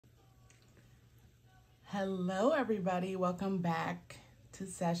Hello everybody, welcome back to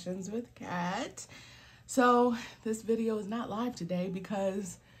Sessions with Kat. So this video is not live today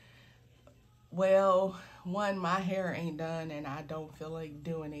because, well, one, my hair ain't done and I don't feel like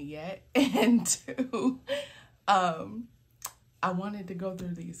doing it yet, and two, I wanted to go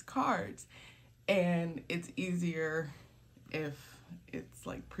through these cards, and it's easier if it's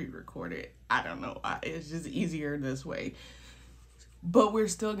like pre-recorded. I don't know, it's just easier this way. But we're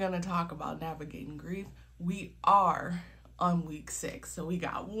still going to talk about navigating grief. We are on week 6, so we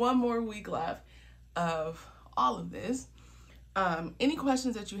got one more week left of all of this. Any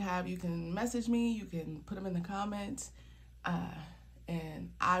questions that you have, you can message me, you can put them in the comments,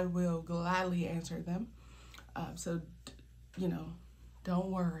 and I will gladly answer them. So, you know, don't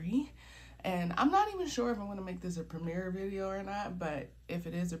worry. And I'm not even sure if I'm going to make this a premiere video or not, but if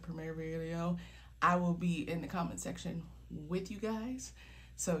it is a premiere video, I will be in the comment section with you guys,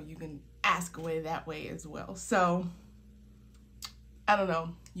 so you can ask away that way as well. So I don't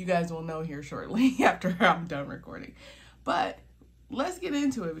know, you guys will know here shortly after I'm done recording. But let's get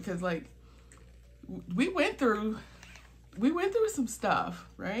into it, because like we went through some stuff,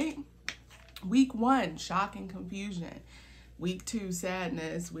 right? Week 1, shock and confusion. Week 2,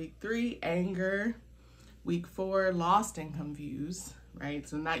 sadness. Week 3, anger. Week 4, lost and confused. Right?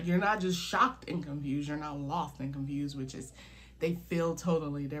 So you're not just shocked and confused, you're not lost and confused, which is, they feel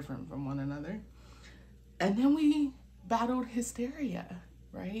totally different from one another. And then we battled hysteria,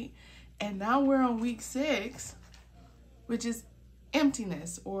 right? And now we're on week 6, which is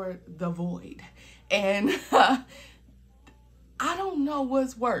emptiness, or the void. And I don't know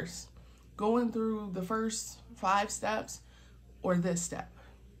what's worse, going through the first 5 steps or this step,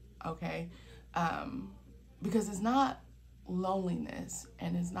 okay? Because it's not loneliness,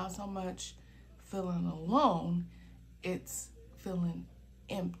 and it's not so much feeling alone, it's feeling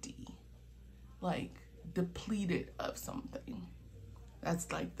empty, like depleted of something.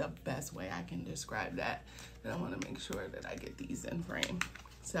 That's like the best way I can describe that. And I want to make sure that I get these in frame.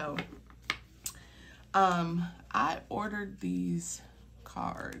 So I ordered these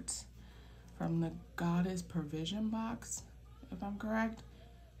cards from the Goddess Provision box, if I'm correct,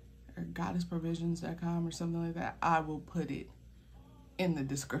 or goddessprovisions.com or something like that. I will put it in the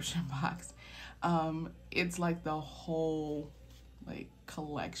description box. It's like the whole like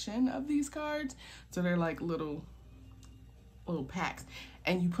collection of these cards. So they're like little packs,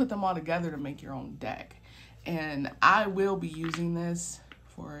 and you put them all together to make your own deck. And I will be using this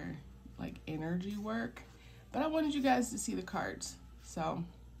for like energy work, but I wanted you guys to see the cards. So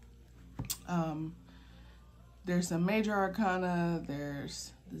there's some major arcana,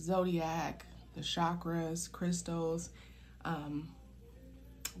 there's the zodiac, the chakras, crystals,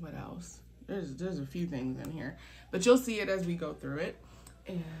 what else? There's a few things in here, but you'll see it as we go through it.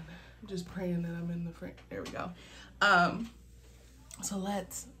 And I'm just praying that I'm in the frame. There we go. So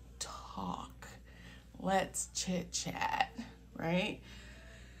let's talk. Let's chit chat, right?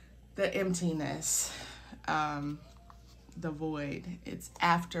 The emptiness, the void. It's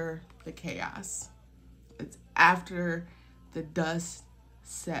after the chaos. It's after the dust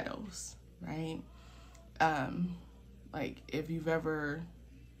settles, right? Like if you've ever,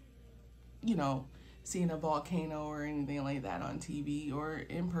 you know, seen a volcano or anything like that on TV or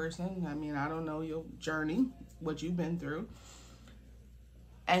in person, I mean, I don't know your journey, what you've been through,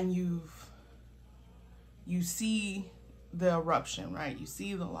 and you see the eruption, right? You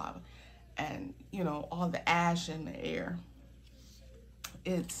see the lava and, you know, all the ash in the air.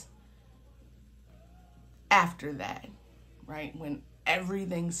 It's after that, right? When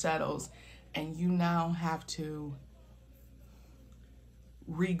everything settles and you now have to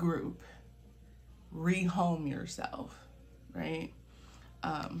regroup, rehome yourself, right?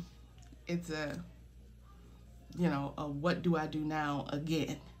 It's a, you know, a what do I do now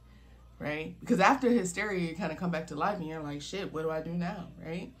again, right? Because after hysteria, you kind of come back to life and you're like, shit, what do I do now,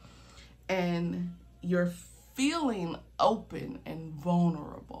 right? And you're feeling open and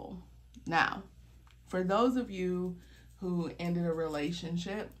vulnerable. Now, for those of you who ended a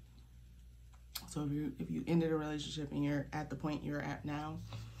relationship, so if you ended a relationship and you're at the point you're at now,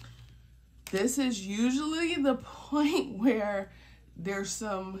 this is usually the point where there's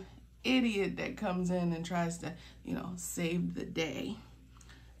some idiot that comes in and tries to, you know, save the day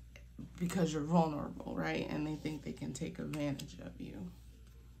because you're vulnerable, right? And they think they can take advantage of you,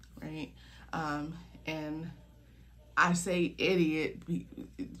 right? And I say idiot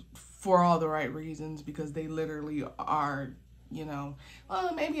for all the right reasons, because they literally are, you know,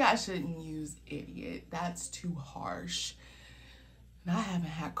 well, maybe I shouldn't use idiot. That's too harsh. And I haven't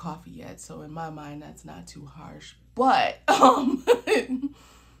had coffee yet, so in my mind, that's not too harsh. But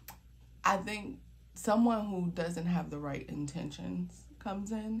I think someone who doesn't have the right intentions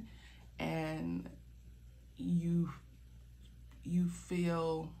comes in, and you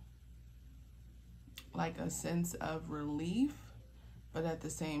feel like a sense of relief, but at the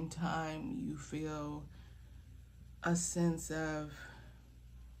same time you feel a sense of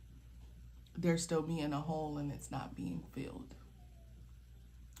there still being a hole and it's not being filled.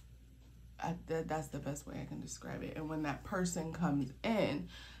 That's the best way I can describe it. And when that person comes in,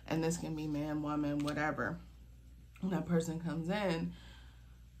 and this can be man, woman, whatever, when that person comes in,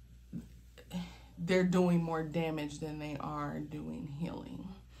 they're doing more damage than they are doing healing.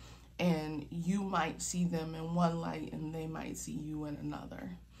 And you might see them in one light and they might see you in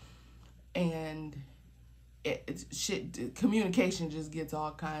another. And communication just gets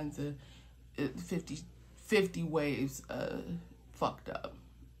all kinds of 50 ways fucked up.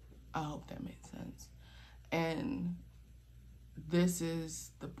 I hope that makes sense. And this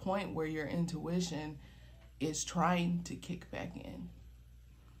is the point where your intuition is trying to kick back in,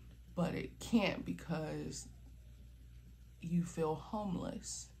 but it can't, because you feel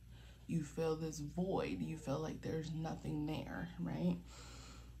homeless. You feel this void. You feel like there's nothing there, right?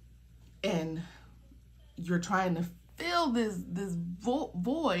 And you're trying to fill this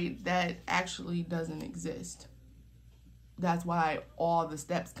void that actually doesn't exist. That's why all the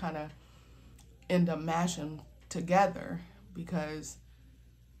steps kind of end up mashing together, because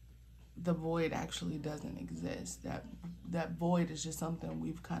the void actually doesn't exist. That void is just something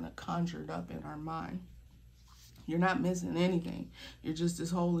we've kind of conjured up in our mind. You're not missing anything. You're just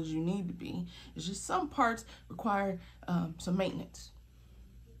as whole as you need to be. It's just some parts require some maintenance.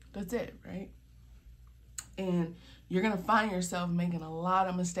 That's it, right? And you're going to find yourself making a lot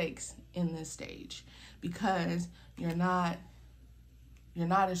of mistakes in this stage, because you're not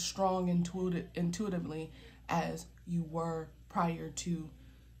as strong intuitively as you were prior to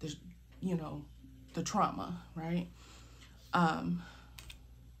the trauma, right? How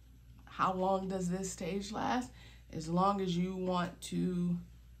long does this stage last? As long as you want to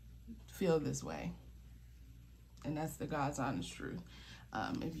feel this way. And that's the God's honest truth.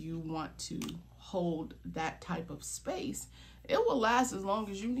 If you want to hold that type of space, it will last as long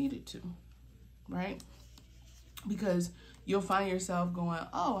as you need it to, right? Because you'll find yourself going,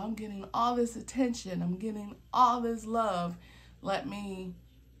 oh, I'm getting all this attention. I'm getting all this love. Let me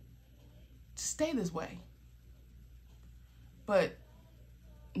stay this way. But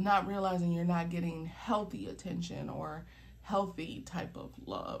not realizing you're not getting healthy attention or healthy type of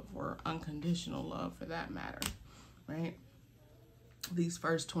love, or unconditional love for that matter, right? These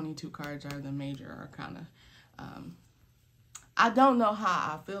first 22 cards are the major arcana. I don't know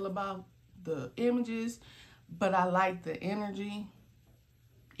how I feel about the images, but I like the energy,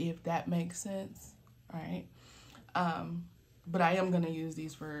 if that makes sense, right? But I am going to use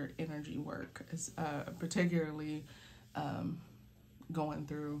these for energy work, particularly going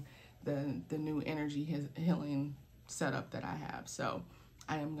through the new energy healing setup that I have. So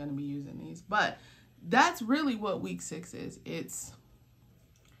I am going to be using these. But that's really what week 6 is. It's,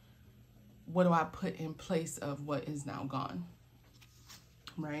 what do I put in place of what is now gone,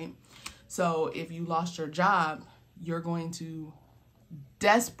 right? So if you lost your job, you're going to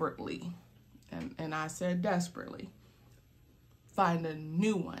desperately, and I said desperately, find a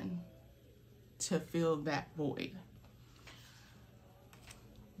new one to fill that void.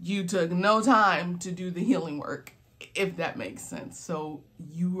 You took no time to do the healing work, if that makes sense. So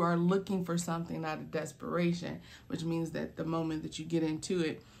you are looking for something out of desperation, which means that the moment that you get into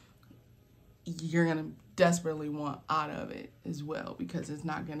it, you're going to desperately want out of it as well, because it's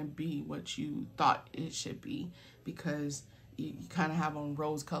not going to be what you thought it should be, because you kind of have on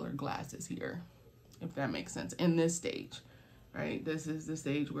rose-colored glasses here, if that makes sense, in this stage, right? This is the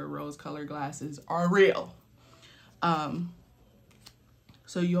stage where rose-colored glasses are real.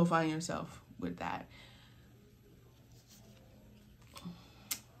 So you'll find yourself with that.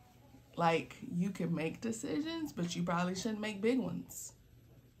 Like, you can make decisions, but you probably shouldn't make big ones.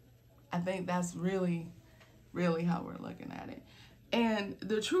 I think that's really, really how we're looking at it. And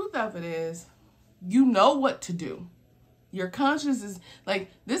the truth of it is, you know what to do. Your conscience is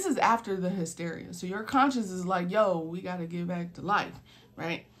like, this is after the hysteria. So your conscience is like, yo, we got to get back to life,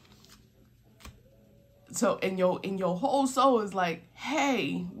 right? So in your whole soul is like,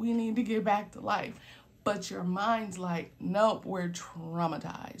 hey, we need to get back to life. But your mind's like, nope, we're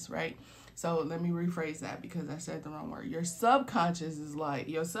traumatized, right? So let me rephrase that, because I said the wrong word. Your subconscious is like,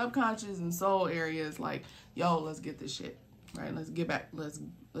 your subconscious and soul area is like, yo, let's get this shit, right? Let's get back. Let's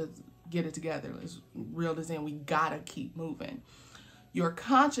get it together. Let's reel this in. We gotta keep moving. Your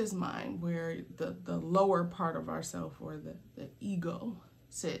conscious mind, where the lower part of ourself, or the ego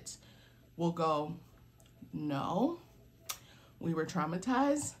sits, will go, no, we were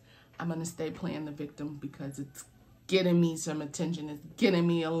traumatized. I'm going to stay playing the victim because it's getting me some attention. It's getting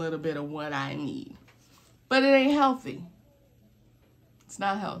me a little bit of what I need. But it ain't healthy. It's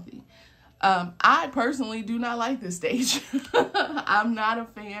not healthy. I personally do not like this stage. I'm not a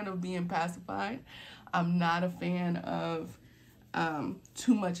fan of being pacified. I'm not a fan of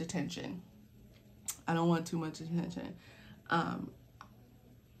too much attention. I don't want too much attention. I'm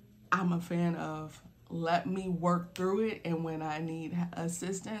a fan of let me work through it, and when I need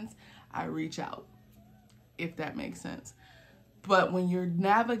assistance, I reach out, if that makes sense. But when you're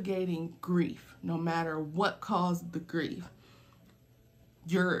navigating grief, no matter what caused the grief,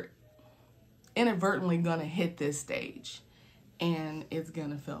 you're inadvertently gonna hit this stage, and it's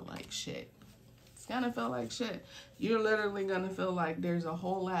gonna feel like shit. It's gonna feel like shit. You're literally gonna feel like there's a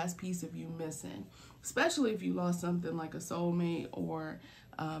whole last piece of you missing, especially if you lost something like a soulmate or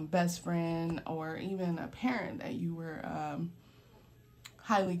best friend, or even a parent that you were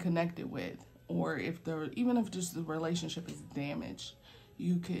highly connected with, or even if just the relationship is damaged,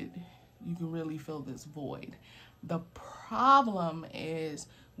 you can really feel this void. The problem is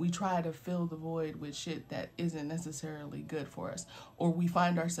we try to fill the void with shit that isn't necessarily good for us, or we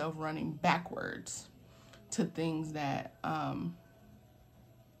find ourselves running backwards to things that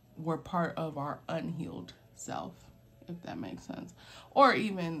were part of our unhealed self, if that makes sense, or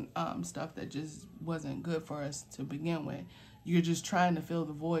even stuff that just wasn't good for us to begin with. You're just trying to fill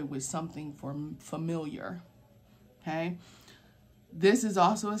the void with something familiar, okay? This is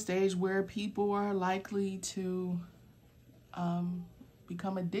also a stage where people are likely to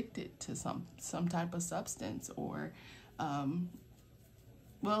become addicted to some type of substance, or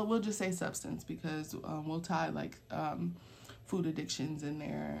well, we'll just say substance, because we'll tie like food addictions in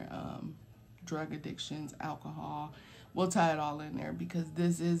there, drug addictions, alcohol. We'll tie it all in there, because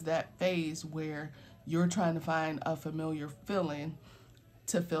this is that phase where you're trying to find a familiar feeling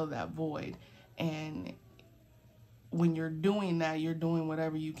to fill that void. And when you're doing that, you're doing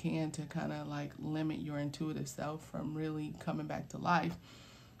whatever you can to kind of like limit your intuitive self from really coming back to life,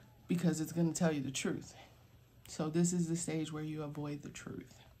 because it's going to tell you the truth. So this is the stage where you avoid the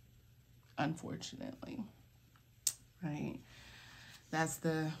truth, unfortunately, right? That's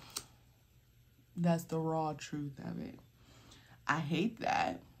the raw truth of it. I hate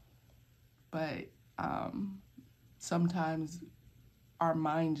that, but sometimes our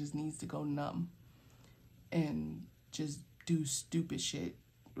mind just needs to go numb and just do stupid shit,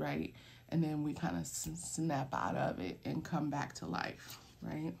 right? And then we kind of snap out of it and come back to life,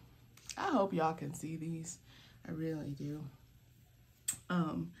 right? I hope y'all can see these. I really do.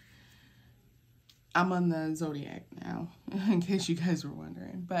 I'm on the Zodiac now, in case you guys were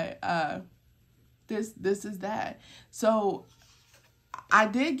wondering. But this is that. So I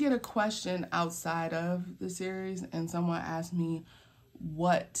did get a question outside of the series, and someone asked me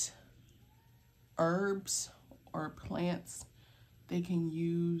what herbs or plants they can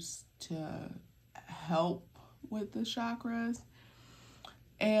use to help with the chakras.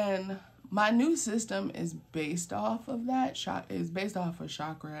 And my new system is based off of that. Is based off of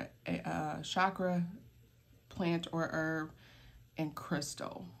chakra, plant or herb, and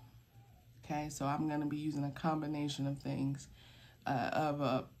crystal. Okay, so I'm going to be using a combination of things, of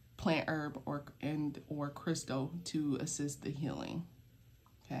a plant, herb, or crystal to assist the healing.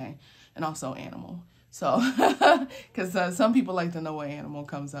 Okay, and also animal. So, because some people like to know what animal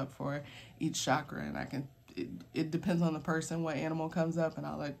comes up for each chakra, and it depends on the person what animal comes up, and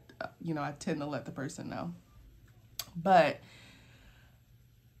I'll let I tend to let the person know. But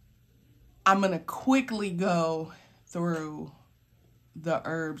I'm gonna quickly go through the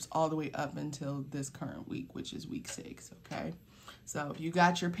herbs all the way up until this current week, which is week 6. Okay. So if you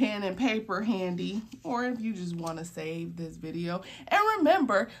got your pen and paper handy, or if you just want to save this video, and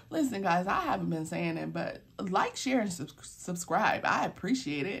remember, listen guys, I haven't been saying it, but like, share, and subscribe. I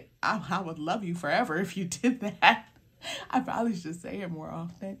appreciate it. I would love you forever if you did that. I probably should say it more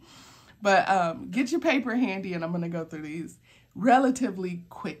often. But get your paper handy, and I'm going to go through these relatively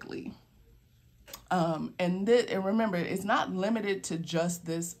quickly. And remember, it's not limited to just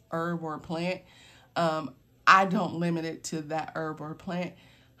this herb or plant. I don't limit it to that herb or plant.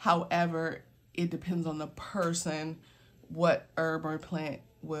 However, it depends on the person what herb or plant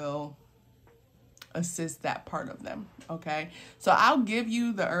will assist that part of them, okay? So I'll give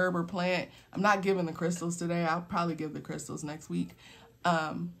you the herb or plant. I'm not giving the crystals today. I'll probably give the crystals next week. So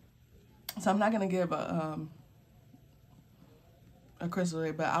I'm not going to give a crystal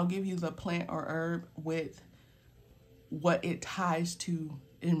today, but I'll give you the plant or herb with what it ties to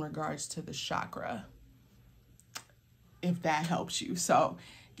in regards to the chakra, if that helps you. So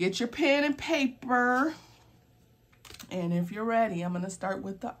get your pen and paper. And if you're ready, I'm going to start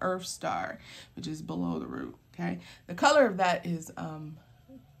with the Earth Star, which is below the root, okay? The color of that is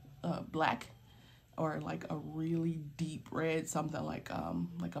black, or like a really deep red, something like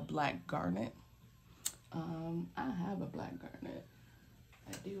a black garnet. I have a black garnet.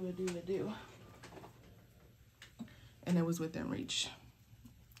 I do. And it was within reach,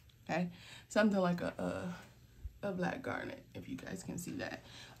 okay? Something like a black garnet, if you guys can see that.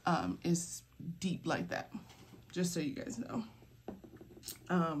 Is deep like that, just so you guys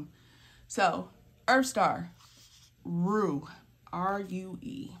know. So Earth Star, Rue,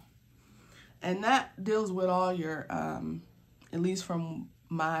 R-U-E, and that deals with all your, at least from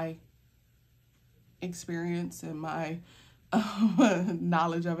my experience and my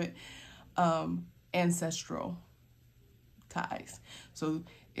knowledge of it, ancestral ties. So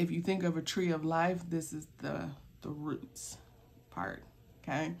if you think of a tree of life, this is the roots part,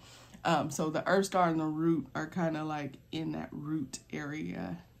 okay? So the Earth Star and the root are kind of like in that root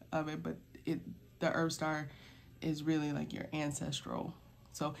area of it, but the Earth Star is really like your ancestral.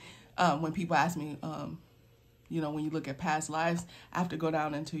 So when people ask me, you know, when you look at past lives, I have to go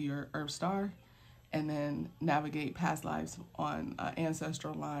down into your Earth Star and then navigate past lives on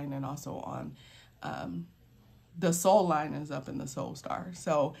ancestral line, and also on the soul line is up in the soul star.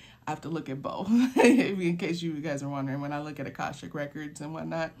 So I have to look at both. In case you guys are wondering, when I look at Akashic records and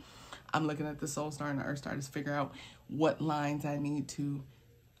whatnot, I'm looking at the soul star and the Earth Star to figure out what lines I need to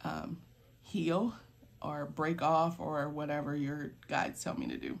heal or break off, or whatever your guides tell me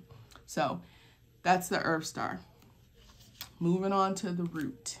to do. So that's the Earth Star. Moving on to the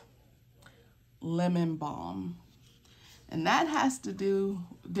root, lemon balm. And that has to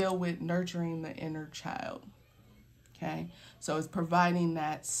deal with nurturing the inner child. Okay, so it's providing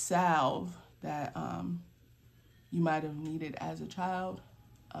that salve that you might have needed as a child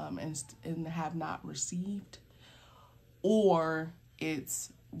and have not received, or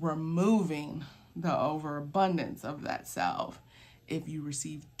it's removing the overabundance of that salve if you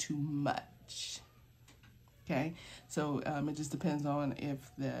receive too much. Okay, so it just depends on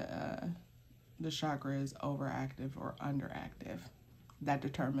if the chakra is overactive or underactive. That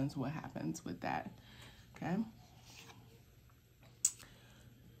determines what happens with that. Okay.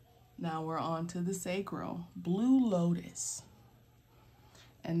 Now we're on to the sacral, blue lotus.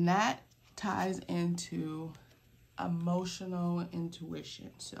 And that ties into emotional intuition.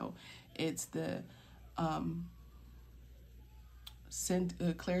 So it's the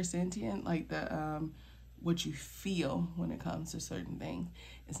clairsentient, like the what you feel when it comes to certain things.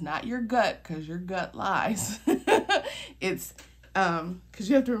 It's not your gut, because your gut lies. It's because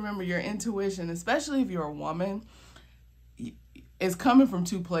you have to remember your intuition, especially if you're a woman, it's coming from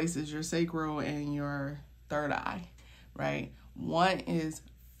two places, your sacral and your third eye, right? One is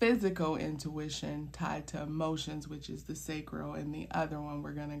physical intuition tied to emotions, which is the sacral, and the other one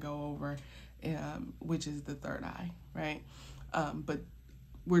we're going to go over, which is the third eye, right? But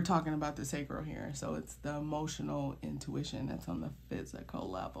we're talking about the sacral here, so it's the emotional intuition that's on the physical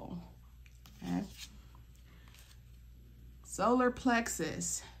level, okay? Solar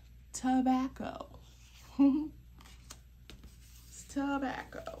plexus, tobacco.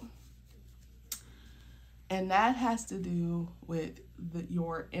 Tobacco. And that has to do with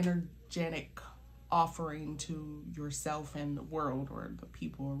your energetic offering to yourself and the world, or the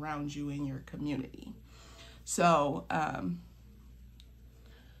people around you in your community. So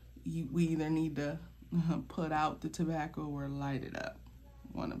we either need to put out the tobacco or light it up,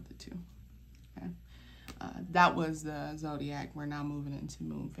 one of the two. Okay, that was the zodiac. We're now moving into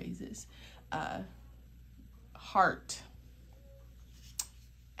moon phases. Heart,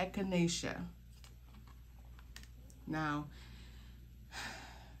 echinacea. Now,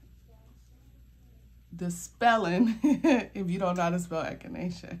 the spelling, if you don't know how to spell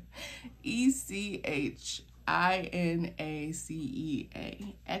echinacea, echinacea,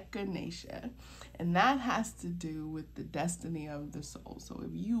 echinacea. And that has to do with the destiny of the soul. So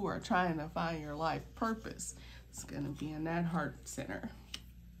if you are trying to find your life purpose, it's going to be in that heart center.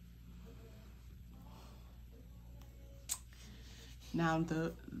 Now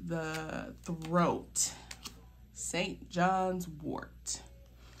the throat, St. John's wort.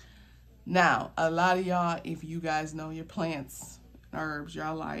 Now, a lot of y'all, if you guys know your plants and herbs,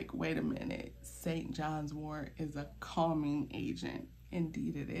 y'all like, wait a minute, St. John's wort is a calming agent.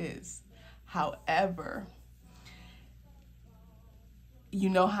 Indeed it is. However, you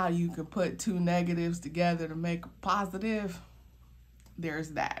know how you can put two negatives together to make a positive? There's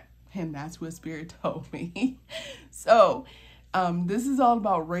that. And that's what Spirit told me. So, this is all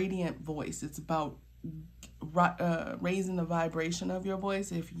about radiant voice. It's about raising the vibration of your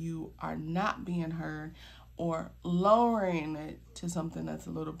voice if you are not being heard, or lowering it to something that's a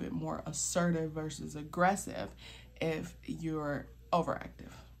little bit more assertive versus aggressive if you're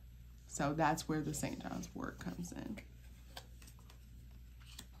overactive. So that's where the St. John's wort comes in.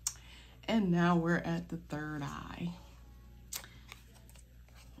 And now we're at the third eye.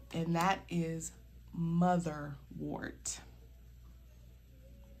 And that is motherwort.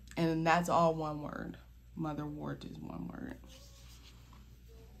 And that's all one word. Motherwort is one word.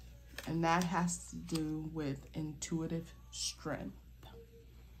 And that has to do with intuitive strength.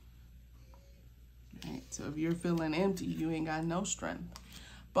 Right? So if you're feeling empty, you ain't got no strength.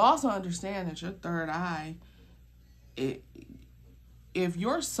 But also understand that your third eye, if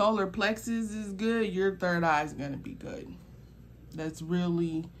your solar plexus is good, your third eye is going to be good. That's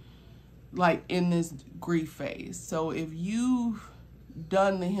really like in this grief phase. So if you've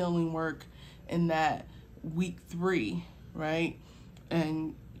done the healing work in that week 3, right,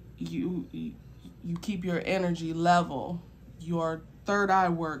 and you keep your energy level, your third eye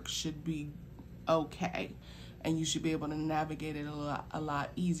work should be okay, and you should be able to navigate it a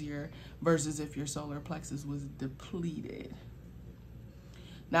lot easier versus if your solar plexus was depleted.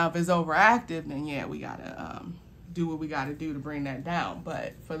 Now, if it's overactive, then yeah, we gotta do what we gotta do to bring that down.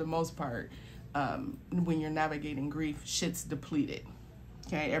 But for the most part, when you're navigating grief, shit's depleted.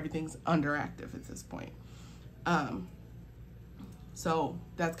 Okay, everything's underactive at this point. So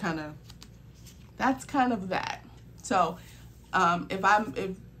that's kind of that. So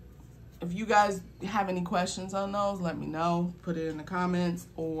if you guys have any questions on those, let me know. Put it in the comments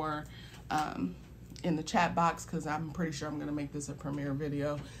or in the chat box, because I'm pretty sure I'm going to make this a premiere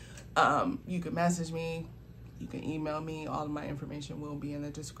video. You can message me. You can email me. All of my information will be in the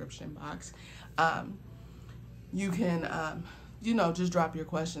description box. You can, just drop your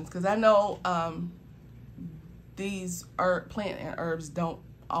questions, because I know these plant and herbs don't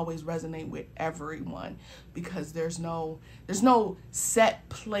always resonate with everyone, because there's no set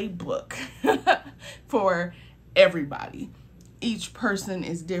playbook for everybody. Each person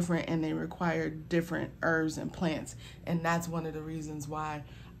is different and they require different herbs and plants, and that's one of the reasons why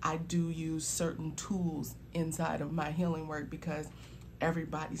I do use certain tools inside of my healing work, because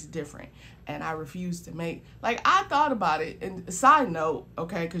everybody's different. And I refuse to make, like, I thought about it, and side note,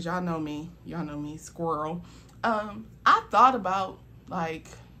 okay, because y'all know me, squirrel. I thought about, like,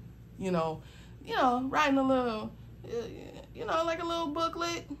 writing a little, like a little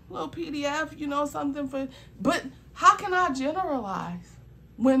booklet, little PDF, something for, but how can I generalize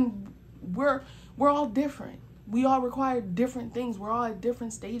when we're all different? We all require different things. We're all at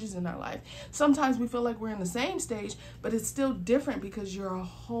different stages in our life. Sometimes we feel like we're in the same stage, but it's still different because you're a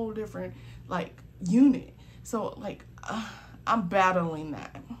whole different, like, unit. So, like, I'm battling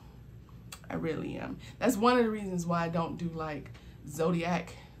that. I really am. That's one of the reasons why I don't do, like,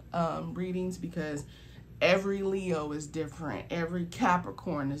 zodiac readings, because every Leo is different. Every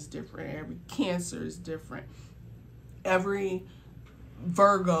Capricorn is different. Every Cancer is different. Every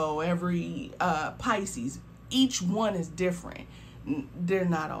Virgo, every Pisces, each one is different. They're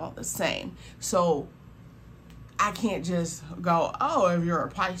not all the same. So I can't just go, oh, if you're a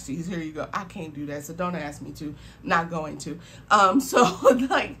Pisces, here you go. I can't do that. So don't ask me to. Not going to. So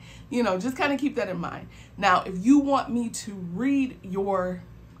like, just kind of keep that in mind. Now, if you want me to read your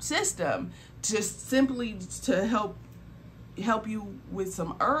system, just simply to help you with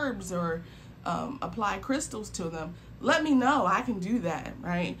some herbs or apply crystals to them, let me know. I can do that,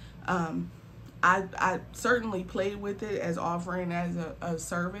 right? I certainly played with it as offering as a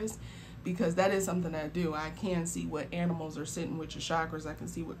service, because that is something I do. I can see what animals are sitting with your chakras. I can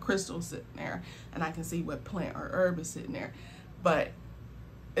see what crystals sitting there, and I can see what plant or herb is sitting there. But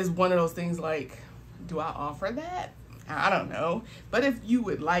it's one of those things, like, do I offer that? I don't know. But if you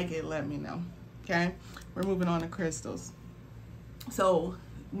would like it, let me know. Okay? We're moving on to crystals. So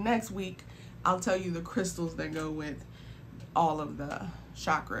next week, I'll tell you the crystals that go with all of the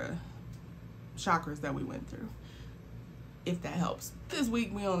chakras that we went through, if that helps. This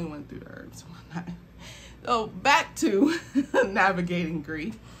week we only went through the herbs. So back to navigating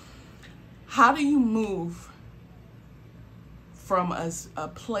grief. How do you move from a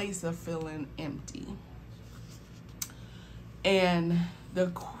place of feeling empty? And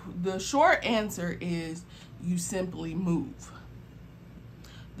the short answer is you simply move.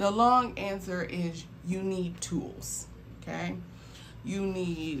 The long answer is you need tools, okay? You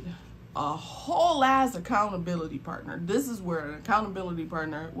need a whole ass accountability partner. This is where an accountability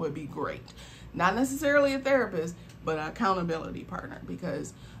partner would be great. Not necessarily a therapist, but an accountability partner,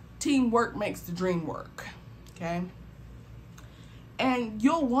 because teamwork makes the dream work, okay? And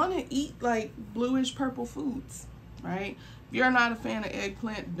you'll want to eat like bluish purple foods, right? If you're not a fan of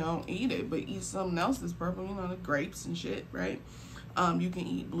eggplant, don't eat it, but eat something else that's purple, you know, the grapes and shit, right? You can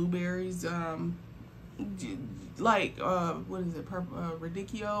eat blueberries, like, what is it, purple,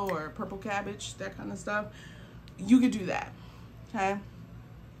 radicchio or purple cabbage, that kind of stuff. You could do that, okay?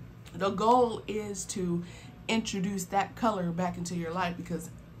 The goal is to introduce that color back into your life, because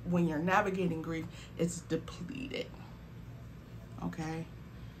when you're navigating grief, it's depleted, okay?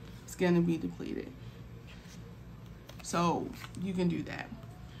 It's gonna be depleted. So you can do that.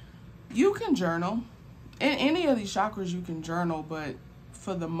 You can journal. In any of these chakras, you can journal, but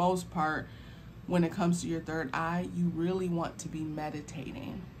for the most part, when it comes to your third eye, you really want to be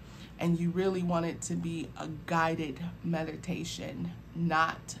meditating. And you really want it to be a guided meditation,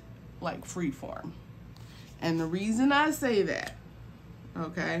 not like free form. And the reason I say that,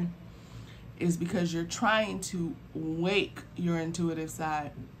 okay, is because you're trying to wake your intuitive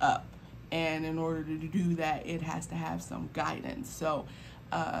side up. And in order to do that, it has to have some guidance. So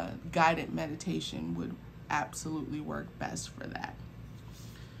guided meditation would absolutely work best for that.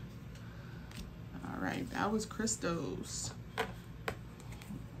 All right, that was Christos.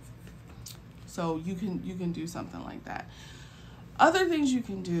 So you can do something like that. Other things you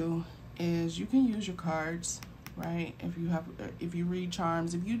can do is you can use your cards, right? If you read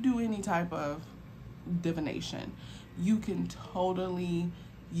charms, if you do any type of divination, you can totally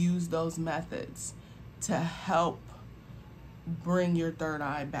use those methods to help bring your third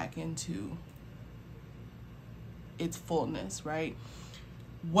eye back into its fullness, right?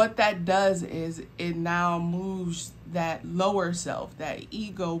 What that does is it now moves that lower self, that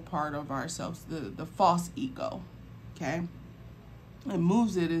ego part of ourselves, the false ego, okay? It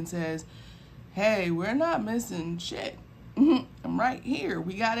moves it and says, hey, we're not missing shit. I'm right here.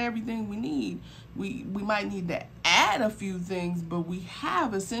 We got everything we need. We might need to add a few things, but we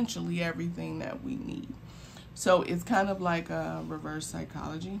have essentially everything that we need. So it's kind of like a reverse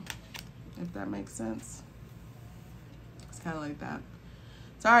psychology, if that makes sense. It's kind of like that.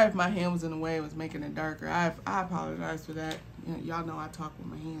 Sorry if my hand was in the way, it was making it darker. I apologize for that. You know, y'all know I talk with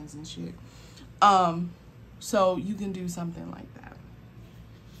my hands and shit. So you can do something like that.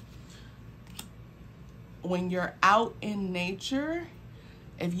 When you're out in nature,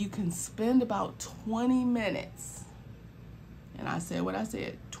 if you can spend about 20 minutes, and I said what I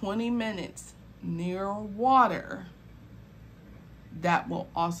said, 20 minutes near water, that will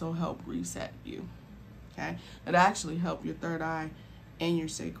also help reset you, okay? It'll actually help your third eye and your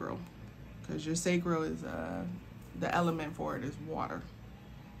sacral, because your sacral is, the element for it is water.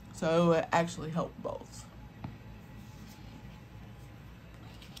 So it will actually help both.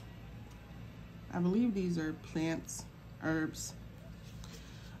 I believe these are plants, herbs.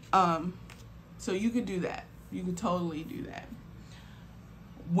 So you could do that. You could totally do that.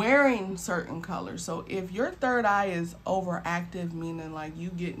 Wearing certain colors. So if your third eye is overactive, meaning like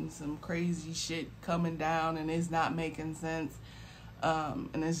you getting some crazy shit coming down and it's not making sense, and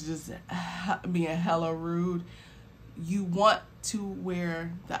it's just being hella rude, you want to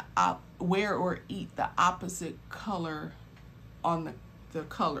wear or eat the opposite color on the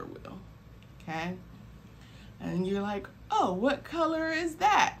color wheel. Okay? And you're like, oh, what color is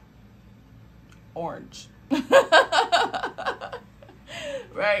that? Orange.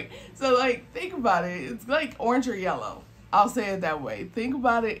 Right? So like, think about it. It's like orange or yellow. I'll say it that way. Think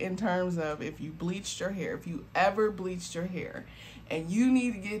about it in terms of if you bleached your hair, if you ever bleached your hair and you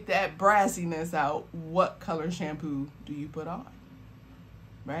need to get that brassiness out, what color shampoo do you put on?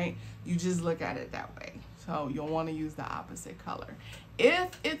 Right? You just look at it that way. So you'll want to use the opposite color.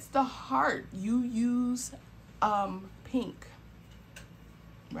 If it's the heart, you use pink,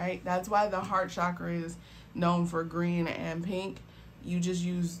 right? That's why the heart chakra is known for green and pink. You just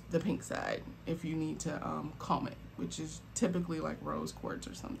use the pink side if you need to calm it, which is typically like rose quartz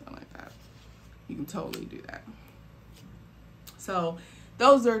or something like that. You can totally do that. So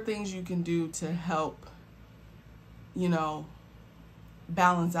those are things you can do to help, you know,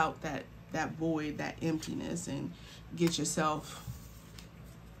 balance out that void, that emptiness, and get yourself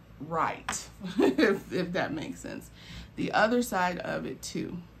right, if that makes sense. The other side of it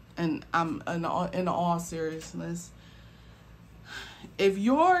too, and I'm in all seriousness, if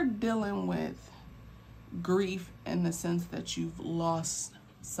you're dealing with grief in the sense that you've lost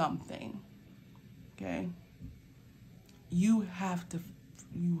something, okay, you have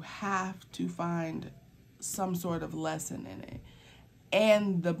to find some sort of lesson in it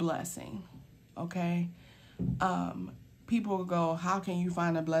and the blessing, okay? People go, how can you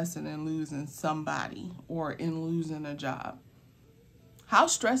find a blessing in losing somebody or in losing a job? How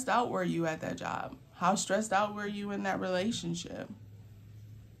stressed out were you at that job? How stressed out were you in that relationship?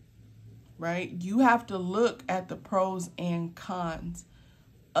 right? You have to look at the pros and cons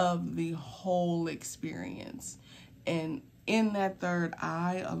of the whole experience. And in that third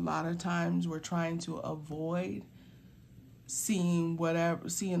eye, a lot of times we're trying to avoid seeing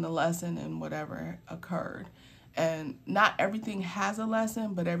the lesson in whatever occurred. And not everything has a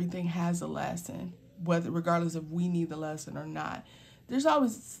lesson, but everything has a lesson, regardless if we need the lesson or not. There's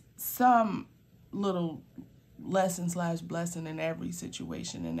always some little lesson/blessing in every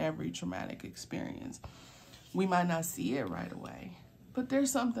situation, in every traumatic experience. We might not see it right away, but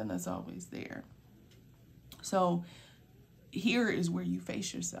there's something that's always there. So here is where you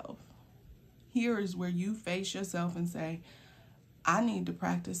face yourself. Here is where you face yourself and say, I need to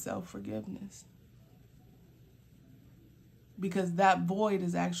practice self-forgiveness. Because that void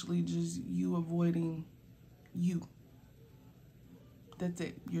is actually just you avoiding you. That's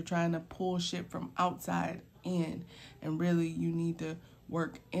it. You're trying to pull shit from outside in, and really you need to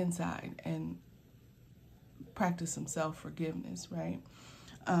work inside and practice some self-forgiveness, right?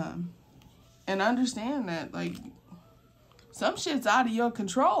 And understand that, like, some shit's out of your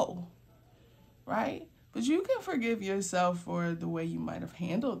control, right? But you can forgive yourself for the way you might have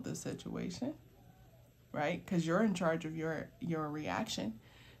handled the situation, right? Because you're in charge of your reaction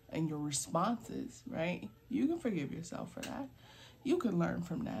and your responses, right? You can forgive yourself for that. You can learn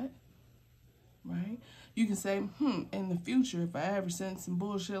from that, right? You can say, in the future, if I ever sense some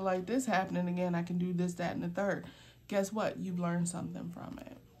bullshit like this happening again, I can do this, that, and the third. Guess what? You've learned something from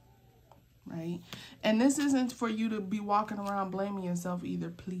it, right? And this isn't for you to be walking around blaming yourself either.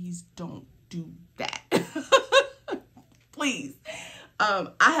 Please don't do that. Please.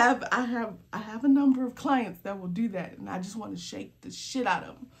 I have a number of clients that will do that, and I just want to shake the shit out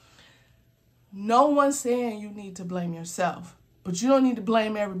of them. No one's saying you need to blame yourself, but you don't need to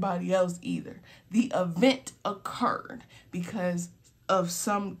blame everybody else either. The event occurred because of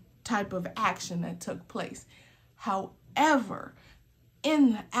some type of action that took place. However,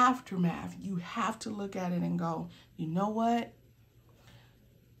 in the aftermath, you have to look at it and go, you know what?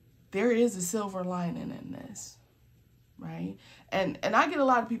 There is a silver lining in this, right? And I get a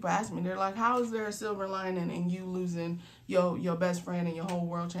lot of people asking me, they're like, how is there a silver lining in you losing your best friend and your whole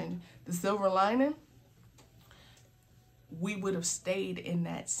world changing? The silver lining, we would have stayed in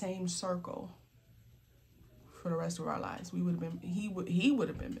that same circle for the rest of our lives. We would have been, he would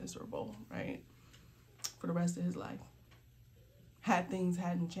have been miserable, right? For the rest of his life. Had things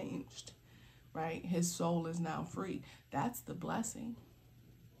hadn't changed, right? His soul is now free. That's the blessing,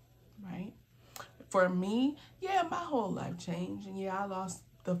 right? For me, yeah, my whole life changed. And yeah, I lost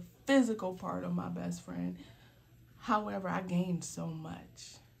the physical part of my best friend. However, I gained so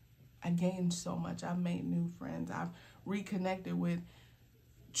much. I've made new friends. I've reconnected with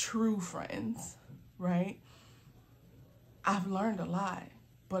true friends, right? I've learned a lot,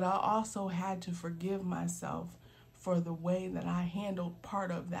 but I also had to forgive myself for the way that I handled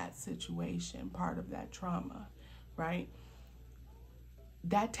part of that situation, part of that trauma, right?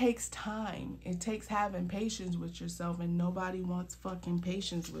 That takes time. It takes having patience with yourself, and nobody wants fucking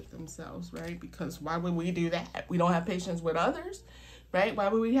patience with themselves, right? Because why would we do that? We don't have patience with others, right? Why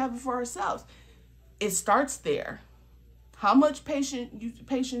would we have it for ourselves? It starts there. How much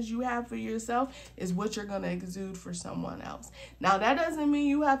patience you have for yourself is what you're going to exude for someone else. Now, that doesn't mean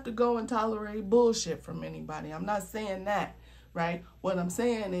you have to go and tolerate bullshit from anybody. I'm not saying that, right? What I'm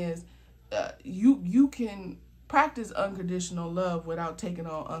saying is you can practice unconditional love without taking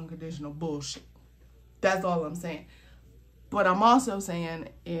on unconditional bullshit. That's all I'm saying. What I'm also saying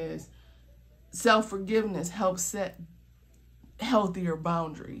is self-forgiveness helps set healthier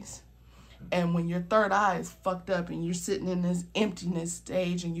boundaries. And when your third eye is fucked up and you're sitting in this emptiness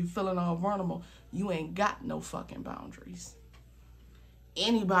stage and you feeling all vulnerable, you ain't got no fucking boundaries.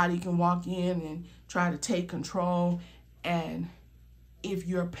 Anybody can walk in and try to take control. And if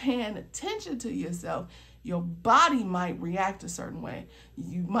you're paying attention to yourself, your body might react a certain way.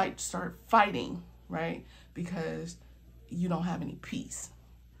 You might start fighting, right? Because you don't have any peace,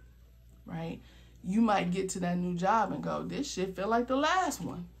 right? You might get to that new job and go, this shit feel like the last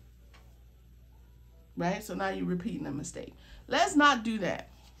one. Right? So now you're repeating a mistake. Let's not do that.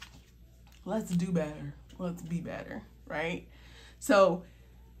 Let's do better. Let's be better, right? So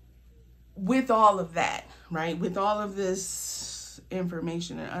with all of that, right? With all of this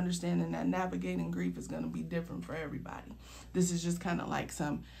information and understanding that navigating grief is going to be different for everybody. This is just kind of like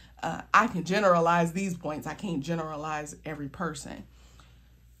some, I can generalize these points. I can't generalize every person.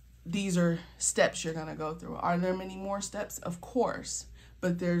 These are steps you're going to go through. Are there many more steps? Of course.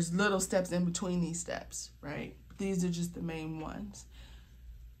 But there's little steps in between these steps, right? These are just the main ones.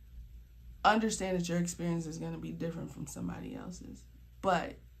 Understand that your experience is going to be different from somebody else's.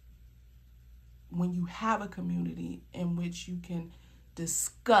 But when you have a community in which you can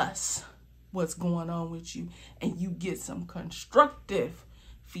discuss what's going on with you and you get some constructive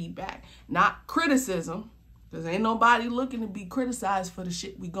feedback, not criticism, because ain't nobody looking to be criticized for the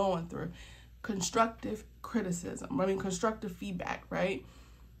shit we going through. Constructive criticism, constructive feedback, right?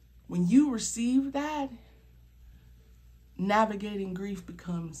 When you receive that, navigating grief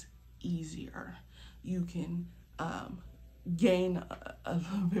becomes easier. You can gain a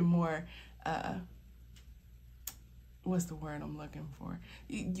little bit more, what's the word I'm looking for?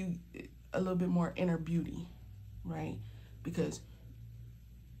 A little bit more inner beauty, right? Because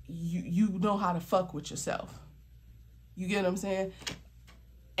you know how to fuck with yourself. You get what I'm saying?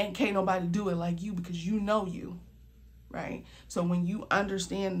 And can't nobody do it like you, because you know you, right? So when you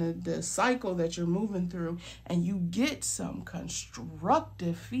understand the cycle that you're moving through and you get some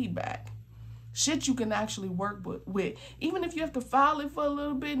constructive feedback, shit you can actually work with. Even if you have to file it for a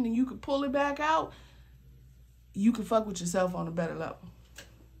little bit and then you can pull it back out, you can fuck with yourself on a better level.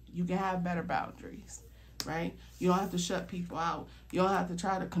 You can have better boundaries, right? You don't have to shut people out. You don't have to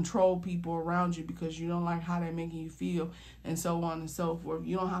try to control people around you because you don't like how they're making you feel, and so on and so forth.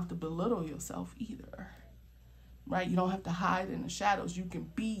 You don't have to belittle yourself either, right? You don't have to hide in the shadows. You can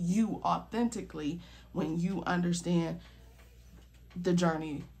be you authentically when you understand the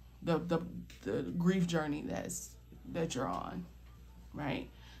journey, the grief journey that you're on, right?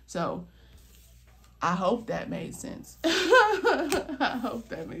 So I hope that made sense. I hope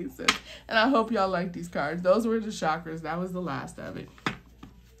that made sense. And I hope y'all like these cards. Those were the chakras. That was the last of it.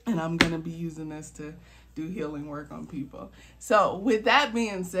 And I'm going to be using this to do healing work on people. So with that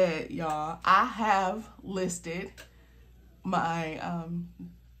being said, y'all, I have listed my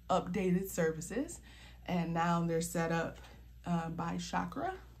updated services. And now they're set up by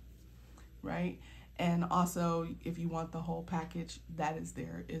chakra, right? And also, if you want the whole package, that is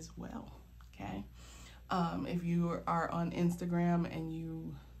there as well, okay? If you are on Instagram and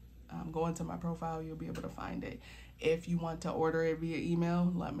you go into my profile, you'll be able to find it. If you want to order it via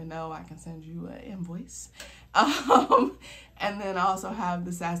email, let me know. I can send you an invoice. And then I also have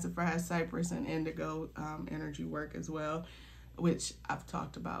the sassafras, cypress, and indigo energy work as well, which I've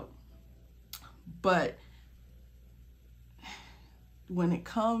talked about. But when it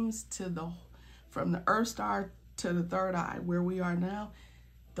comes to from the earth star to the third eye, where we are now,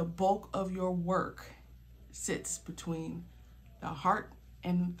 the bulk of your work sits between the heart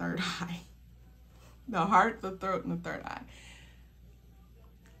and the third eye. The heart, the throat, and the third eye.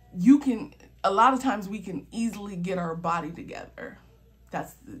 A lot of times we can easily get our body together.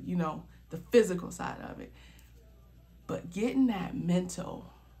 That's, the physical side of it. But getting that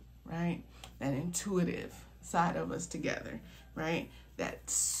mental, right? That intuitive side of us together, right? That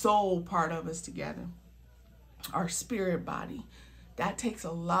soul part of us together. Our spirit body. That takes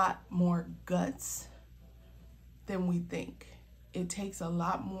a lot more guts than we think. It takes a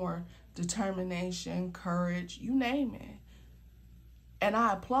lot more determination, courage, you name it. And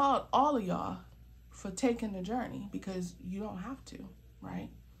I applaud all of y'all for taking the journey, because you don't have to, right?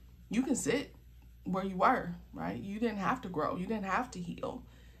 You can sit where you were, right? You didn't have to grow. You didn't have to heal.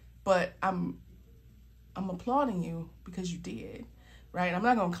 But I'm applauding you because you did, right? I'm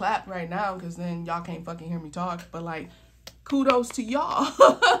not going to clap right now because then y'all can't fucking hear me talk. But like, kudos to y'all.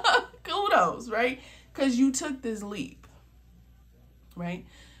 Kudos, right? Because you took this leap, right?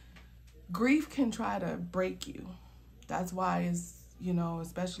 Grief can try to break you. That's why it's,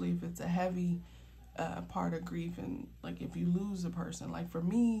 especially if it's a heavy part of grief, and like if you lose a person. Like for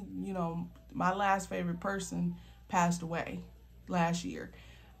me, my last favorite person passed away last year.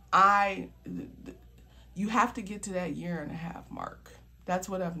 You have to get to that 1.5 year mark. That's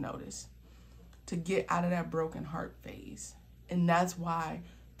what I've noticed, to get out of that broken heart phase. And that's why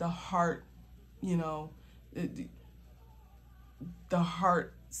the heart, the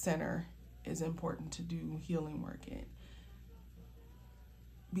heart center is important to do healing work in,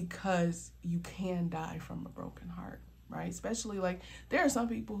 because you can die from a broken heart, right? Especially like there are some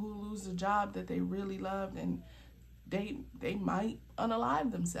people who lose a job that they really loved, and they might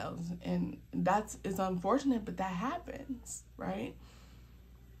unalive themselves, and it's unfortunate, but that happens, right?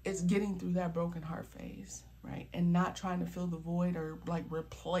 It's getting through that broken heart phase, right? And not trying to fill the void or like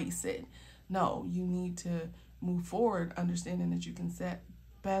replace it. No, you need to move forward, understanding that you can set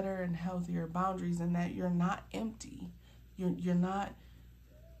better and healthier boundaries, and that you're not empty. You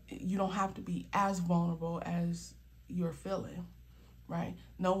don't have to be as vulnerable as you're feeling, right?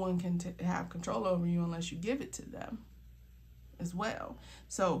 No one can have control over you unless you give it to them as well.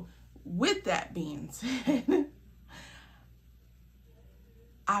 So with that being said,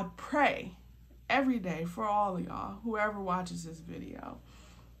 I pray every day for all of y'all, whoever watches this video,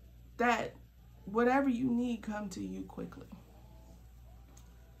 that whatever you need come to you quickly.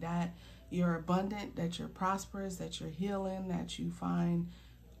 That you're abundant, that you're prosperous, that you're healing, that you find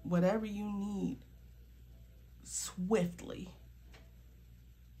whatever you need swiftly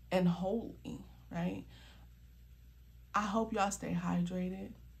and wholly, right? I hope y'all stay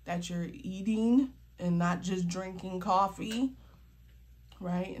hydrated, that you're eating and not just drinking coffee,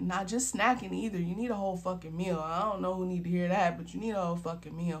 right? And not just snacking either. You need a whole fucking meal. I don't know who need to hear that, but you need a whole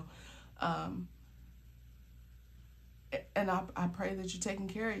fucking meal. And I pray that you're taking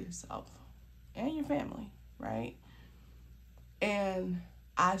care of yourself and your family, right? And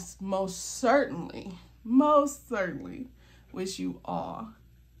I most certainly wish you all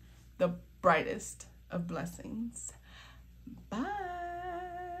the brightest of blessings. Bye.